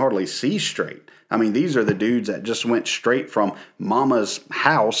can't even hardly see straight. I mean, these are the dudes that just went straight from mama's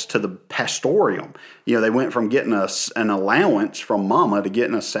house to the pastorium. They went from getting an allowance from mama to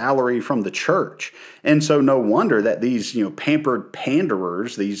getting a salary from the church. And so no wonder that these, pampered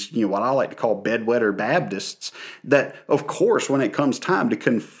panderers, these, what I like to call bedwetter Baptists, that of course, when it comes time to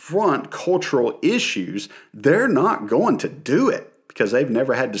confront cultural issues, they're not going to do it because they've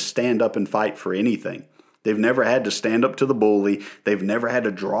never had to stand up and fight for anything. They've never had to stand up to the bully. They've never had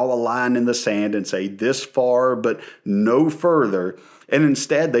to draw a line in the sand and say this far, but no further. And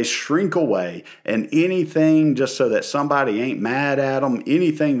instead, they shrink away, and anything just so that somebody ain't mad at them,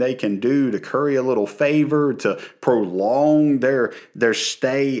 anything they can do to curry a little favor, to prolong their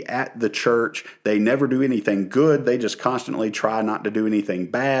stay at the church. They never do anything good. They just constantly try not to do anything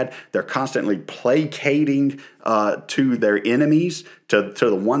bad. They're constantly placating to their enemies, to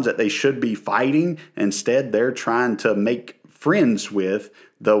the ones that they should be fighting. Instead, they're trying to make friends with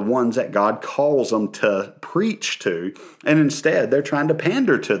the ones that God calls them to preach to, and instead they're trying to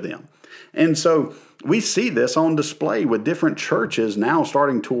pander to them. And so we see this on display with different churches now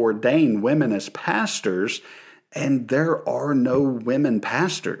starting to ordain women as pastors, and there are no women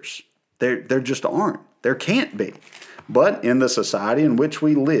pastors. There just aren't. There can't be. But in the society in which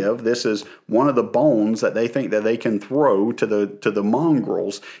we live, this is one of the bones that they think that they can throw to the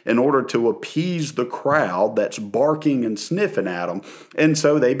mongrels in order to appease the crowd that's barking and sniffing at them. And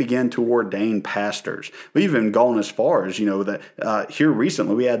so they begin to ordain pastors. We've even gone as far as, that here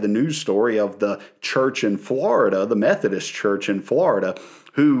recently we had the news story of the church in Florida, the Methodist church in Florida,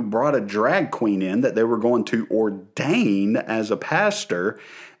 who brought a drag queen in that they were going to ordain as a pastor.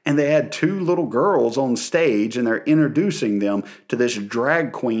 And they had two little girls on stage, and they're introducing them to this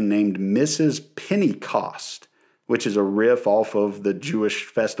drag queen named Mrs. Pentecost, which is a riff off of the Jewish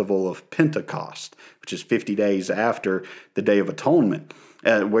festival of Pentecost, which is 50 days after the Day of Atonement,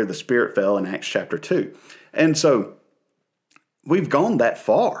 where the Spirit fell in Acts chapter 2. And so we've gone that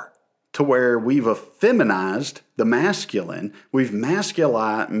far to where we've effeminized the masculine, we've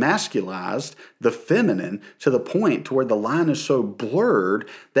masculized the feminine to the point to where the line is so blurred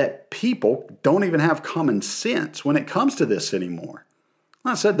that people don't even have common sense when it comes to this anymore.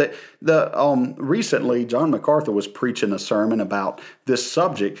 I said that recently John MacArthur was preaching a sermon about this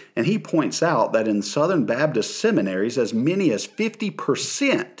subject, and he points out that in Southern Baptist seminaries, as many as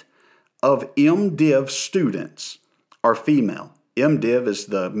 50% of MDiv students are female. MDiv is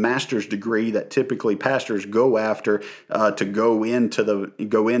the master's degree that typically pastors go after to go into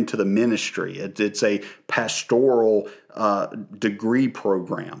the ministry. It's a pastoral degree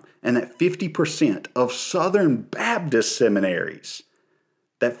program, and that 50% of Southern Baptist seminaries,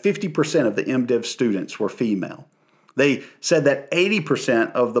 that 50% of the MDiv students were female. They said that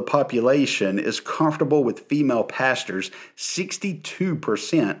 80% of the population is comfortable with female pastors.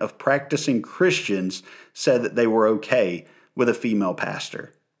 62% of practicing Christians said that they were okay with a female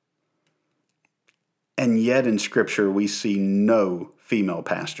pastor. And yet in Scripture, we see no female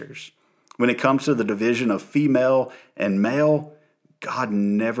pastors. When it comes to the division of female and male, God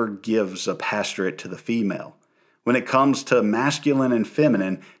never gives a pastorate to the female. When it comes to masculine and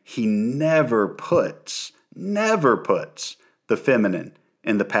feminine, He never puts the feminine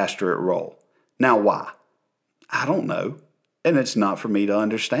in the pastorate role. Now, why? I don't know, and it's not for me to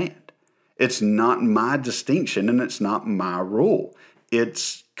understand. It's not my distinction, and it's not my rule.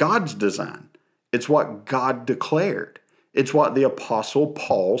 It's God's design. It's what God declared. It's what the Apostle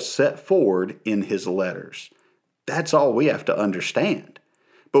Paul set forward in his letters. That's all we have to understand.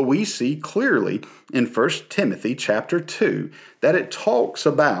 But we see clearly in 1 Timothy chapter 2 that it talks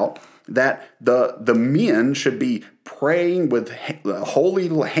about that the men should be praying with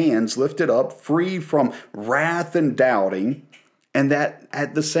holy hands lifted up, free from wrath and doubting, and that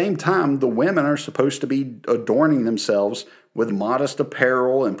at the same time, the women are supposed to be adorning themselves with modest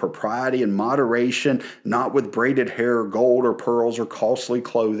apparel and propriety and moderation, not with braided hair or gold or pearls or costly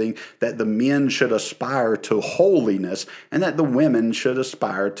clothing, that the men should aspire to holiness, and that the women should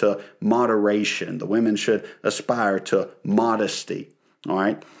aspire to moderation. The women should aspire to modesty. All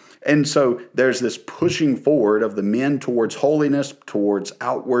right. And so there's this pushing forward of the men towards holiness, towards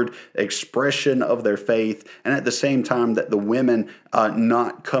outward expression of their faith, and at the same time that the women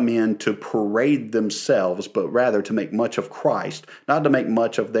not come in to parade themselves, but rather to make much of Christ, not to make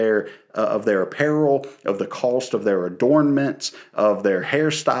much of their apparel, of the cost of their adornments, of their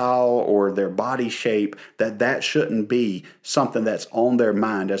hairstyle or their body shape. That shouldn't be something that's on their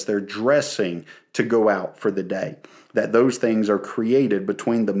mind as they're dressing to go out for the day. That those things are created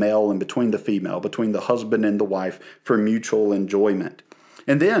between the male and between the female, between the husband and the wife for mutual enjoyment.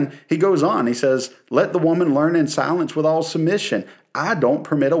 And then he goes on, he says, let the woman learn in silence with all submission. I don't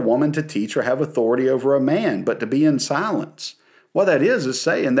permit a woman to teach or have authority over a man, but to be in silence. What that is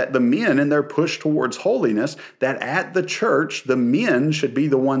saying that the men in their push towards holiness, that at the church, the men should be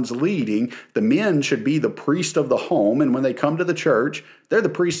the ones leading. The men should be the priest of the home. And when they come to the church, they're the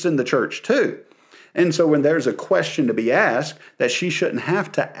priests in the church too. And so when there's a question to be asked, that she shouldn't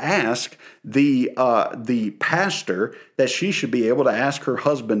have to ask the pastor, that she should be able to ask her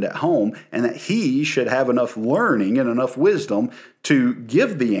husband at home, and that he should have enough learning and enough wisdom to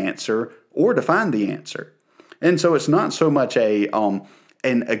give the answer or to find the answer. And so it's not so much an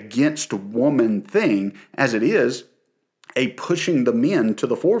against woman thing as it is a pushing the men to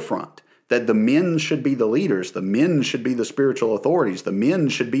the forefront. That the men should be the leaders, the men should be the spiritual authorities, the men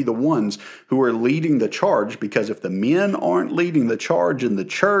should be the ones who are leading the charge, because if the men aren't leading the charge in the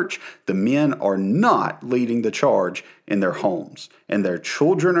church, the men are not leading the charge in their homes. And their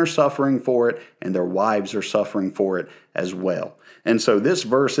children are suffering for it, and their wives are suffering for it as well. And so this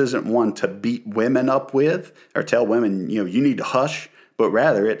verse isn't one to beat women up with or tell women, you need to hush, but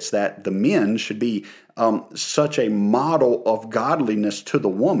rather it's that the men should be such a model of godliness to the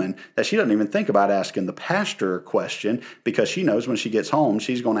woman that she doesn't even think about asking the pastor a question, because she knows when she gets home,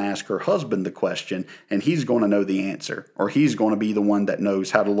 she's going to ask her husband the question, and he's going to know the answer, or he's going to be the one that knows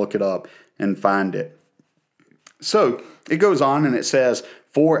how to look it up and find it. So it goes on and it says,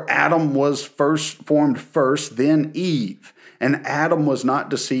 for Adam was formed first, then Eve. And Adam was not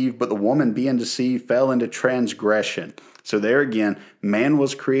deceived, but the woman being deceived fell into transgression. So there again, man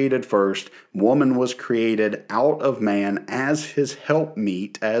was created first, woman was created out of man as his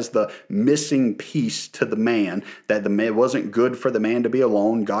helpmeet, as the missing piece to the man, that the man wasn't good for the man to be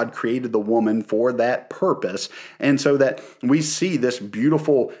alone. God created the woman for that purpose. And so that we see this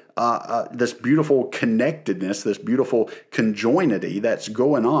beautiful connectedness, this beautiful conjoinity that's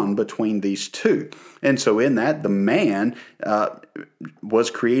going on between these two. And so in that, the man was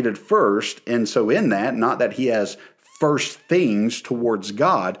created first. And so in that, not that he has first things towards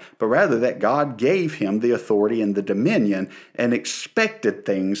God, but rather that God gave him the authority and the dominion and expected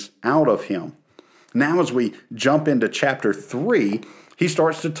things out of him. Now, as we jump into chapter 3, he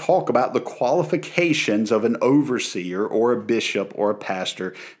starts to talk about the qualifications of an overseer or a bishop or a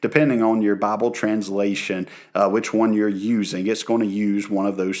pastor, depending on your Bible translation, which one you're using. It's going to use one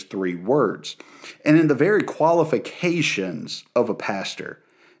of those three words. And in the very qualifications of a pastor,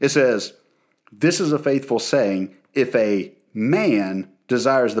 it says, this is a faithful saying, if a man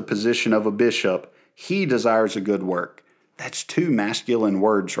desires the position of a bishop, he desires a good work. That's two masculine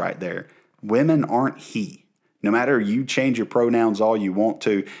words right there. Women aren't he. No matter you change your pronouns all you want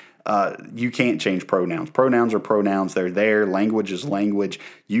to, you can't change pronouns. Pronouns are pronouns. They're there. Language is language.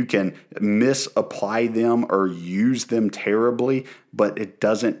 You can misapply them or use them terribly, but it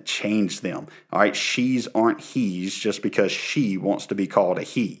doesn't change them. All right, she's aren't he's just because she wants to be called a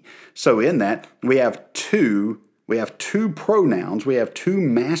he. So in that, we have two pronouns. We have two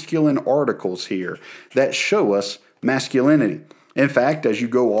masculine articles here that show us masculinity. In fact, as you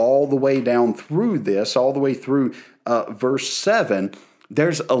go all the way down through this, all the way through verse 7,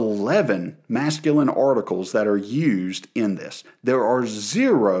 there's 11 masculine articles that are used in this. There are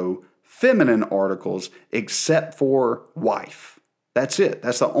 0 feminine articles except for wife. That's it.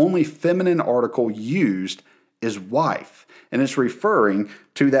 That's the only feminine article used is wife. And it's referring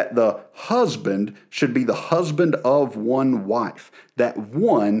to that the husband should be the husband of one wife. That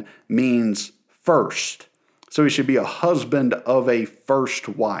one means first. So he should be a husband of a first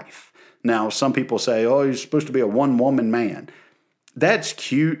wife. Now, some people say, oh, he's supposed to be a one-woman man. That's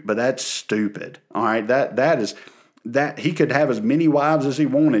cute, but that's stupid. All right, that he could have as many wives as he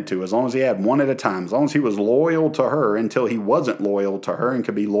wanted to, as long as he had one at a time, as long as he was loyal to her until he wasn't loyal to her and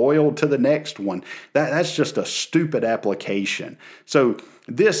could be loyal to the next one. That's just a stupid application. So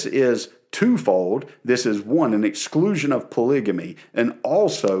this is twofold. This is one, an exclusion of polygamy, and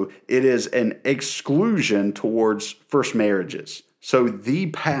also it is an exclusion towards first marriages. So the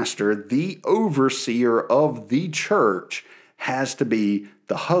pastor, the overseer of the church, has to be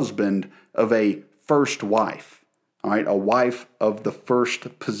the husband of a first wife. All right, a wife of the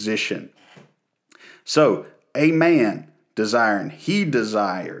first position. So, a man desiring, he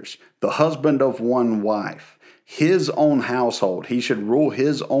desires the husband of one wife, his own household. He should rule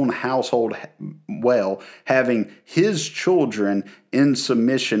his own household well, having his children in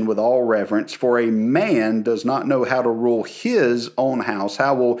submission with all reverence. For a man does not know how to rule his own house.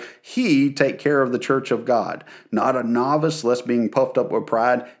 How will he take care of the church of God? Not a novice, lest being puffed up with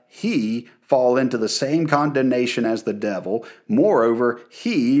pride, he fall into the same condemnation as the devil. Moreover,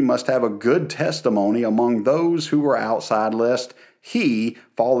 he must have a good testimony among those who are outside, lest he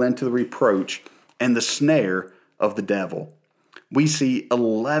fall into the reproach and the snare of the devil. We see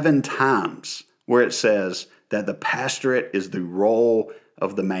 11 times where it says that the pastorate is the role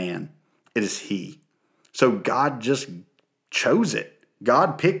of the man. It is he. So God just chose it.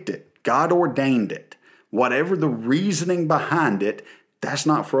 God picked it. God ordained it. Whatever the reasoning behind it, that's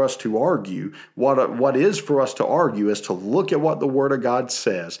not for us to argue. What is for us to argue is to look at what the Word of God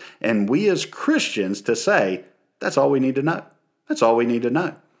says, and we as Christians to say, that's all we need to know. That's all we need to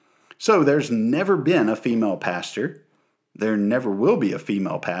know. So there's never been a female pastor. There never will be a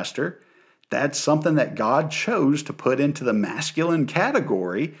female pastor. That's something that God chose to put into the masculine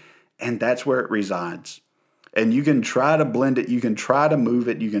category, and that's where it resides. And you can try to blend it, you can try to move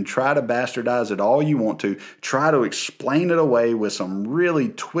it, you can try to bastardize it all you want to, try to explain it away with some really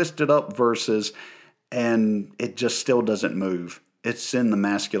twisted up verses, and it just still doesn't move. It's in the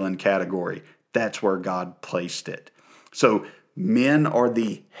masculine category. That's where God placed it. So men are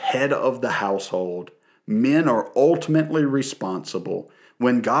the head of the household. Men are ultimately responsible.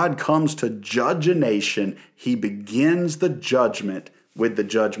 When God comes to judge a nation, he begins the judgment with the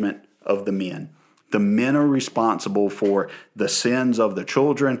judgment of the men. The men are responsible for the sins of the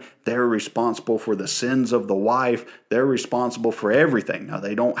children. They're responsible for the sins of the wife. They're responsible for everything. Now,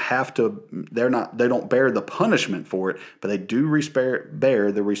 they don't bear the punishment for it, but they do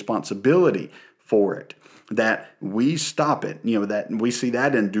bear the responsibility for it. That we stop it, that we see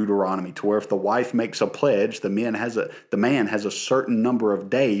that in Deuteronomy, to where if the wife makes a pledge, the man has a certain number of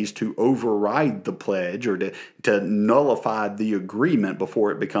days to override the pledge or to nullify the agreement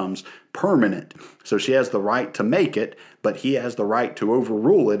before it becomes permanent. So she has the right to make it, but he has the right to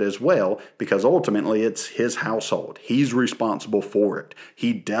overrule it as well, because ultimately it's his household. He's responsible for it.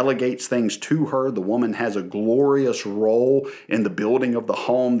 He delegates things to her. The woman has a glorious role in the building of the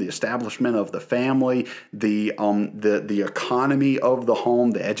home, the establishment of the family, the economy of the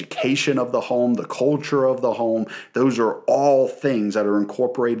home, the education of the home, the culture of the home. Those are all things that are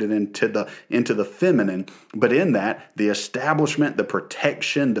incorporated into the feminine. But in that, the establishment, the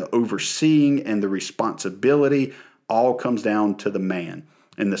protection, the overseeing, and the responsibility all comes down to the man.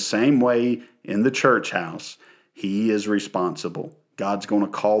 In the same way, in the church house, he is responsible. God's going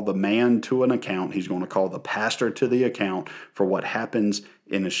to call the man to an account. He's going to call the pastor to the account for what happens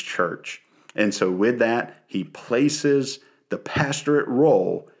in his church. And so with that, he places the pastorate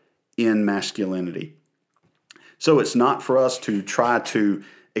role in masculinity. So it's not for us to try to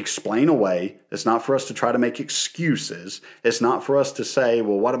explain away. It's not for us to try to make excuses. It's not for us to say,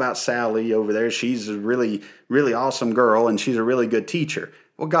 well, what about Sally over there? She's a really, really awesome girl and she's a really good teacher.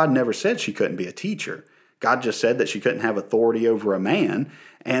 Well, God never said she couldn't be a teacher. God just said that she couldn't have authority over a man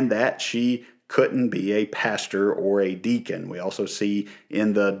and that she couldn't be a pastor or a deacon. We also see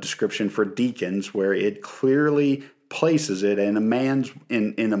in the description for deacons where it clearly places it in a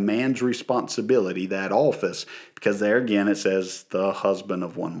man's responsibility, that office, because there again it says the husband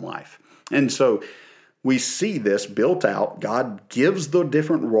of one wife. And so we see this built out. God gives the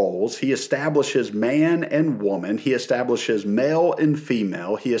different roles. He establishes man and woman. He establishes male and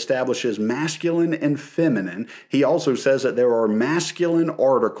female. He establishes masculine and feminine. He also says that there are masculine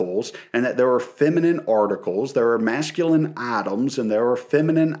articles and that there are feminine articles. There are masculine items and there are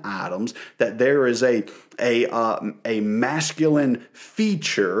feminine items. That there is a masculine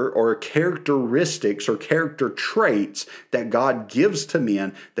feature or characteristics or character traits that God gives to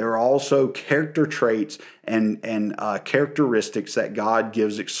men. There are also character traits and characteristics that God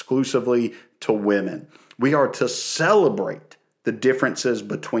gives exclusively to women. We are to celebrate the differences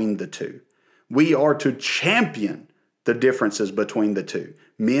between the two. We are to champion the differences between the two.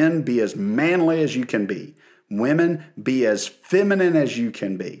 Men, be as manly as you can be. Women, be as feminine as you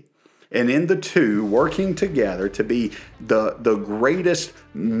can be. And in the two, working together to be the greatest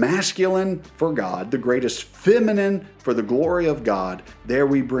masculine for God, the greatest feminine for the glory of God, there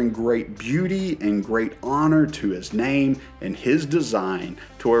we bring great beauty and great honor to His name and His design,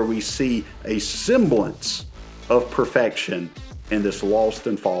 to where we see a semblance of perfection in this lost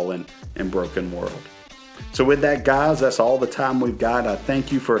and fallen and broken world. So with that, guys, that's all the time we've got. I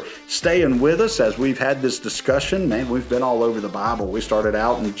thank you for staying with us as we've had this discussion. Man, we've been all over the Bible. We started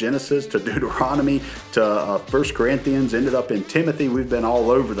out in Genesis to Deuteronomy to 1 Corinthians, ended up in Timothy. We've been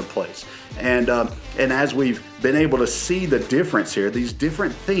all over the place. And as we've been able to see the difference here, these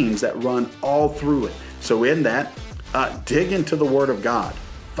different themes that run all through it. So in that, dig into the Word of God.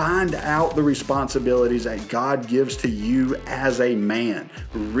 Find out the responsibilities that God gives to you as a man.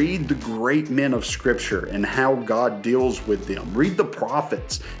 Read the great men of Scripture and how God deals with them. Read the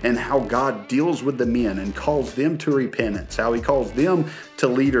prophets and how God deals with the men and calls them to repentance, how He calls them to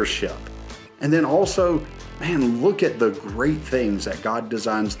leadership. And then also, man, look at the great things that God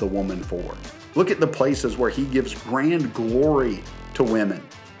designs the woman for. Look at the places where He gives grand glory to women.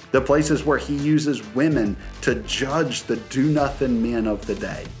 The places where He uses women to judge the do-nothing men of the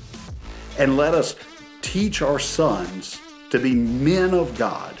day. And let us teach our sons to be men of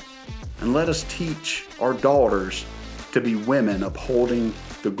God. And let us teach our daughters to be women upholding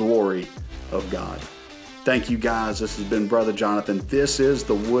the glory of God. Thank you, guys. This has been Brother Jonathan. This is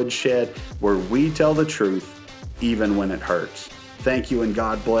The Woodshed, where we tell the truth even when it hurts. Thank you and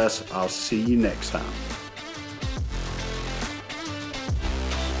God bless. I'll see you next time.